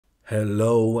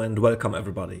Hello and welcome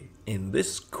everybody. In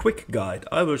this quick guide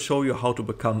I will show you how to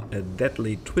become a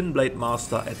deadly Twinblade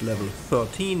master at level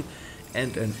 13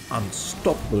 and an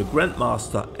unstoppable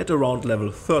Grandmaster at around level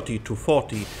 30 to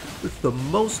 40 with the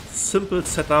most simple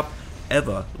setup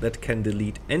ever that can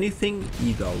delete anything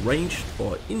either ranged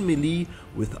or in melee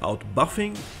without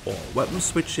buffing or weapon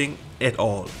switching at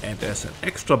all, and as an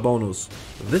extra bonus,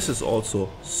 this is also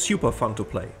super fun to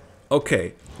play.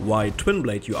 Okay, why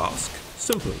Twinblade you ask?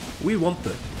 Simple, we want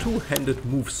the two-handed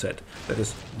moveset that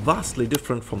is vastly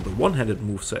different from the one-handed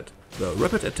moveset. The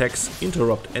rapid attacks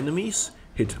interrupt enemies,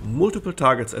 hit multiple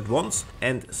targets at once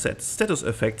and set status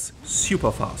effects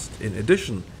super fast. In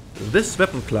addition, this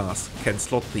weapon class can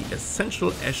slot the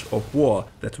essential Ash of War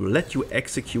that will let you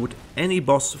execute any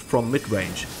boss from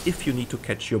mid-range if you need to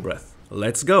catch your breath.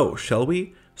 Let's go, shall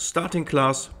we? Starting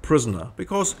class Prisoner,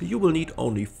 because you will need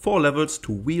only 4 levels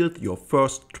to wield your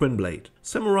first Twinblade.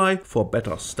 Samurai for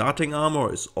better starting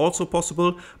armor is also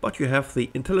possible, but you have the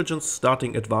intelligence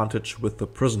starting advantage with the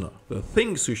Prisoner. The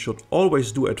things you should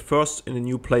always do at first in a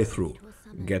new playthrough: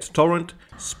 get Torrent,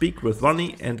 speak with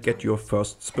Runny and get your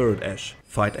first Spirit Ash.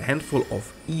 Fight a handful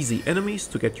of easy enemies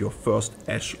to get your first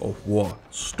Ash of War,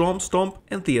 Storm Stomp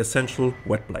and the essential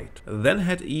Wet Blade. Then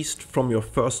head east from your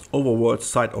first overworld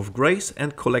site of Grace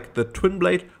and collect the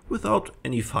Twinblade without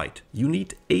any fight. You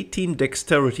need 18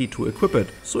 dexterity to equip it,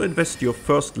 so invest your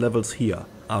first levels here.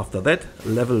 After that,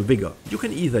 level Vigor. You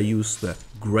can either use the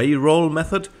Grey Roll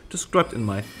method described in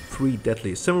my 3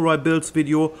 Deadly Samurai builds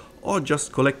video, or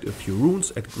just collect a few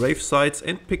runes at grave sites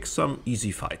and pick some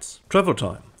easy fights. Travel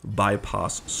time.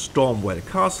 Bypass Stormwell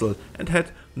Castle and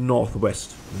head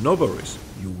northwest. No worries,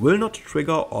 you will not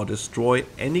trigger or destroy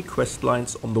any quest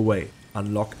lines on the way.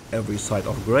 Unlock every site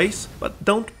of Grace, but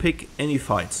don't pick any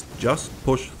fights, just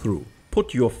push through.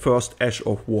 Put your first Ash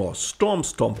of War Storm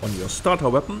Stomp on your starter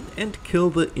weapon and kill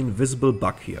the invisible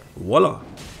bug here. Voila!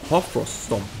 Frost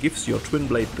Stomp gives your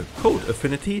Twinblade the cold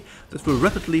affinity that will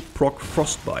rapidly proc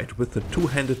Frostbite with the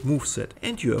two-handed moveset,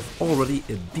 and you have already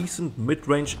a decent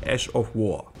mid-range Ash of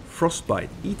War. Frostbite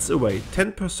eats away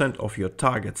 10% of your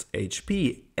target's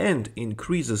HP and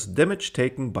increases damage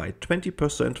taken by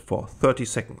 20% for 30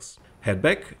 seconds. Head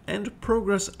back and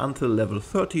progress until level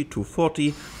 30 to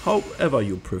 40, however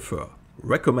you prefer.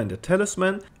 Recommended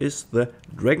talisman is the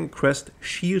Dragon Crest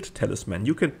Shield Talisman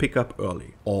you can pick up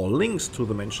early. All links to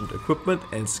the mentioned equipment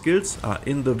and skills are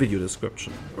in the video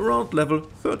description. Around level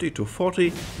 30 to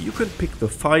 40 you can pick the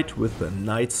fight with the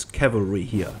Knight's Cavalry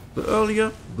here. The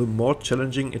earlier, the more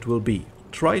challenging it will be.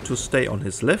 Try to stay on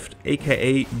his left,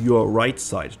 aka your right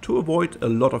side, to avoid a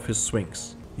lot of his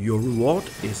swings. Your reward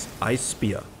is Ice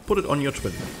Spear. Put it on your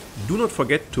Twinblade. Do not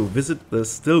forget to visit the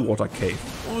Stillwater Cave,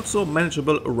 also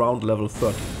manageable around level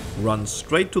 30. Run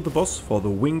straight to the boss for the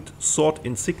Winged Sword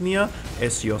Insignia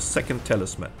as your second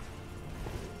talisman.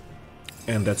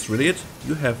 And that's really it.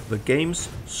 You have the game's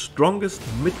strongest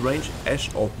mid-range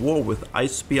Ash of War with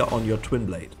Ice Spear on your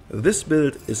Twinblade. This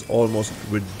build is almost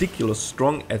ridiculous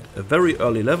strong at a very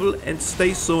early level and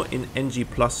stays so in NG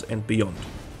Plus and beyond.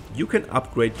 You can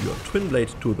upgrade your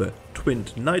Twinblade to the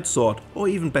Twinned Nightsword, or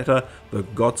even better, the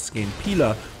Godskin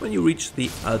Peeler when you reach the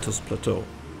Altus Plateau.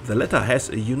 The latter has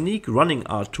a unique running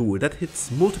R2 that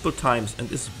hits multiple times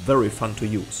and is very fun to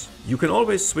use. You can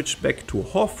always switch back to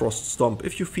Frost Stomp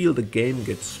if you feel the game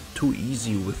gets too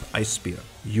easy with Ice Spear.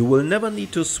 You will never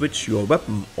need to switch your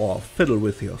weapon or fiddle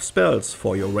with your spells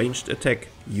for your ranged attack.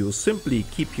 You simply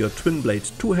keep your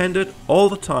Twinblade two-handed all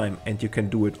the time and you can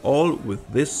do it all with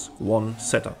this one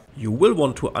setup. You will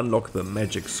want to unlock the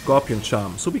magic Scorpion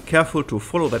Charm, so be careful to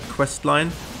follow that quest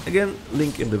line. Again,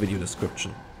 link in the video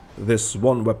description. This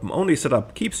one weapon only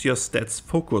setup keeps your stats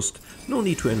focused, no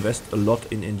need to invest a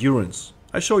lot in endurance.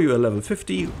 I show you a level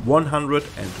 50, 100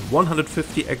 and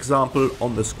 150 example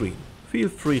on the screen. Feel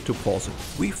free to pause it.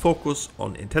 We focus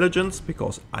on intelligence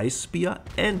because Ice Spear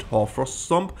and Frost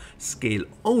Stomp scale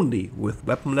only with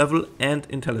weapon level and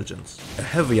intelligence. A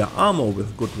heavier armor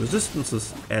with good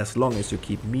resistances, as long as you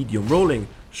keep medium rolling,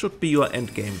 should be your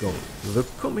endgame goal. The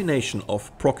combination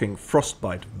of proccing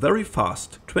Frostbite very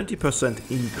fast,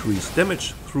 20% increased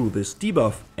damage through this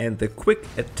debuff, and the quick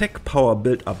attack power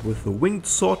build up with the Winged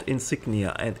Sword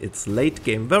Insignia and its late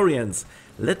game variants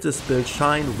let this build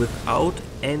shine without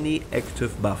any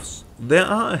active buffs. There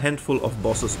are a handful of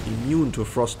bosses immune to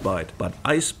Frostbite, but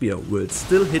Ice Spear will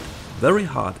still hit very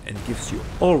hard and gives you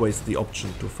always the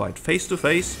option to fight face to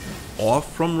face or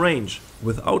from range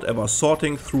without ever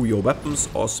sorting through your weapons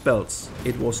or spells.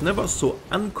 It was never so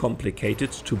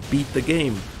uncomplicated to beat the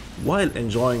game, while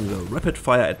enjoying the rapid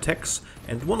fire attacks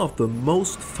and one of the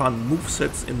most fun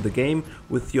movesets in the game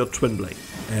with your Twinblade.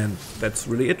 And that's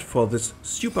really it for this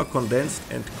super condensed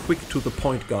and quick to the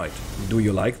point guide. Do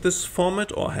you like this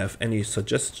format or have any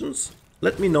suggestions?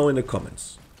 Let me know in the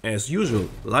comments. As usual,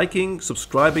 liking,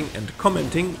 subscribing and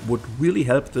commenting would really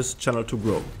help this channel to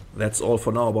grow. That's all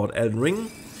for now about Elden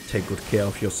Ring. Take good care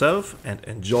of yourself and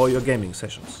enjoy your gaming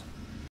sessions.